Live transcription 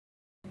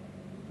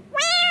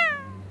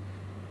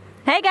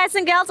Hey guys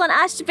and girls on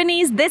Ash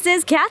Japanese, this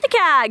is Cathy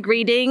Cat.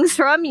 Greetings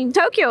from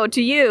Tokyo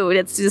to you.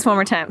 Let's do this one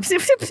more time. So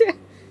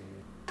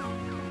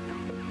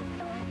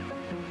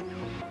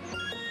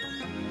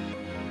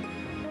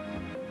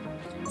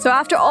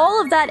after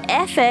all of that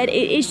effort,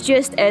 it is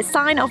just a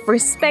sign of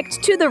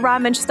respect to the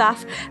ramen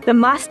staff, the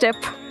master.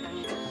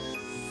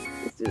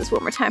 Let's do this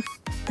one more time.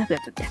 I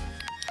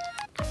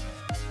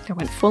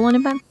went full on it,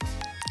 man.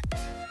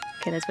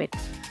 Okay, let's wait.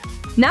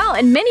 Now,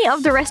 in many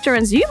of the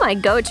restaurants you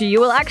might go to, you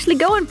will actually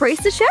go and praise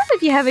the chef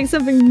if you're having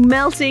something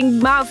melting,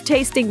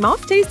 mouth-tasting,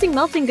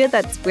 melting good.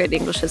 That's weird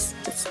English.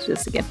 Let's do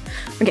this again.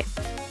 Okay.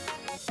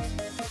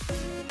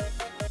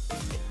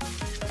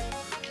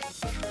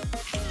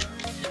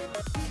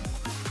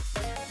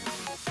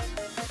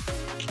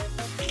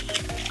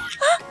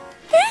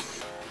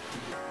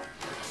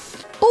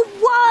 But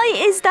why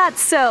is that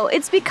so?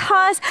 It's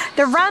because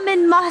the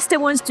ramen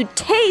master wants to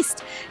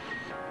taste.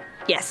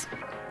 Yes.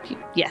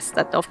 Yes,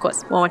 that of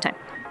course. One more time.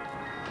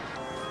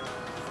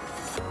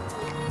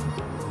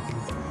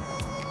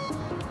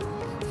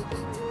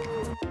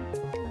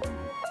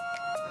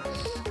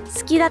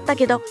好きだった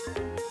けど、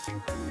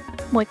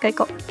もう一回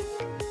行こ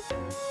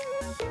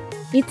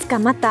う。いつか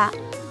また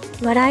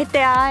笑え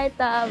て会え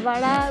た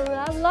笑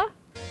うわ。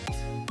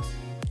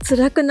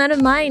辛くなる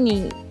前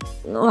に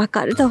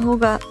別れた方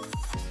が。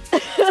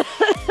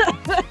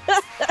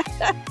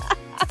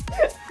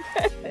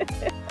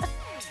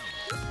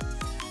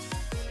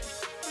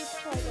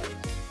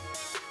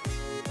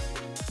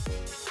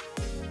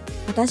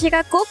私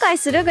が後悔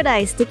するぐら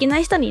い素敵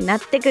な人にな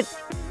ってく。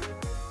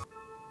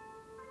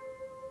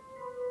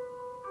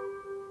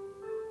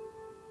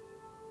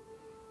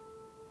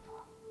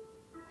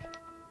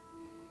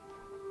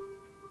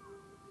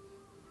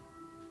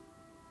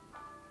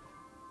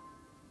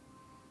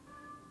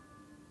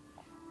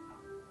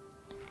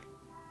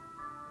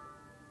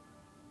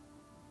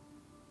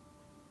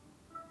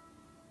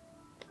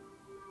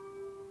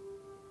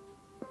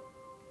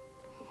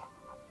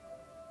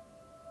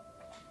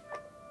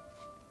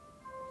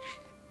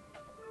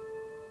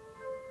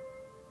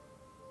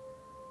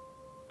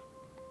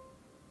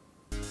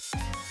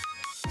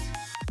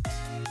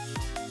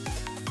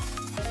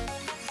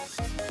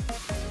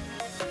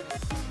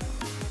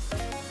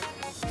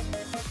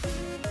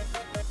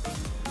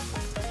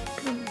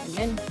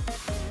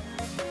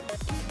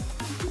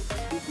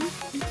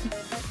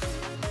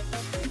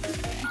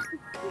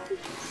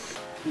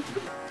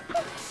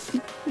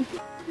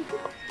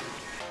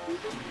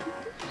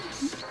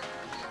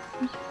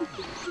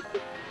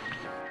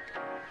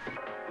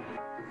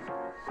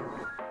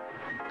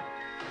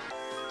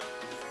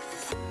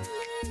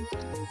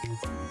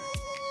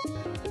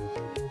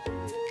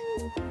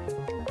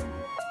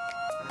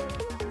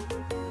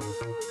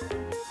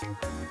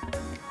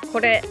こ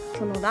れ、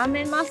そのラー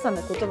メンマスター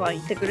の言葉言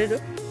ってくれる?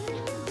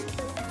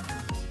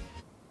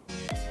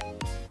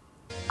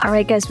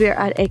 Alright guys, we are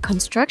at a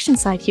construction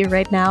site here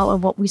right now,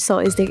 and what we saw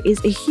is there is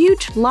a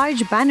huge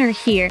large banner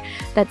here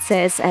that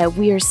says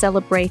we are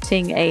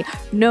celebrating a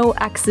no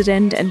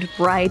accident and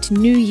bright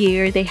new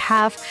year. They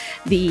have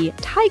the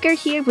tiger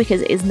here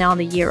because it is now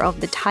the year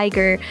of the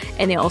tiger,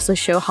 and they also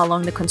show how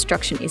long the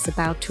construction is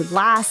about to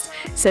last.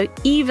 So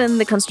even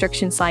the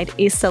construction site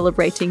is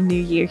celebrating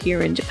New Year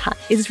here in Japan.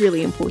 It's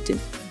really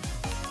important.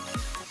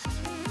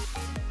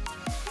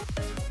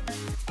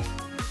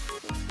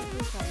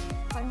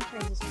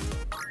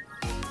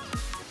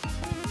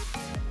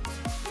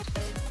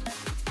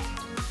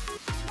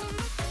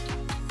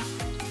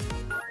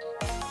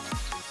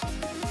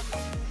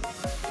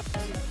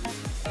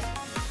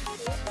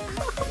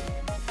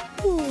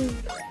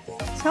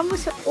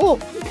 오,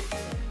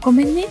 ご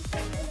めんね。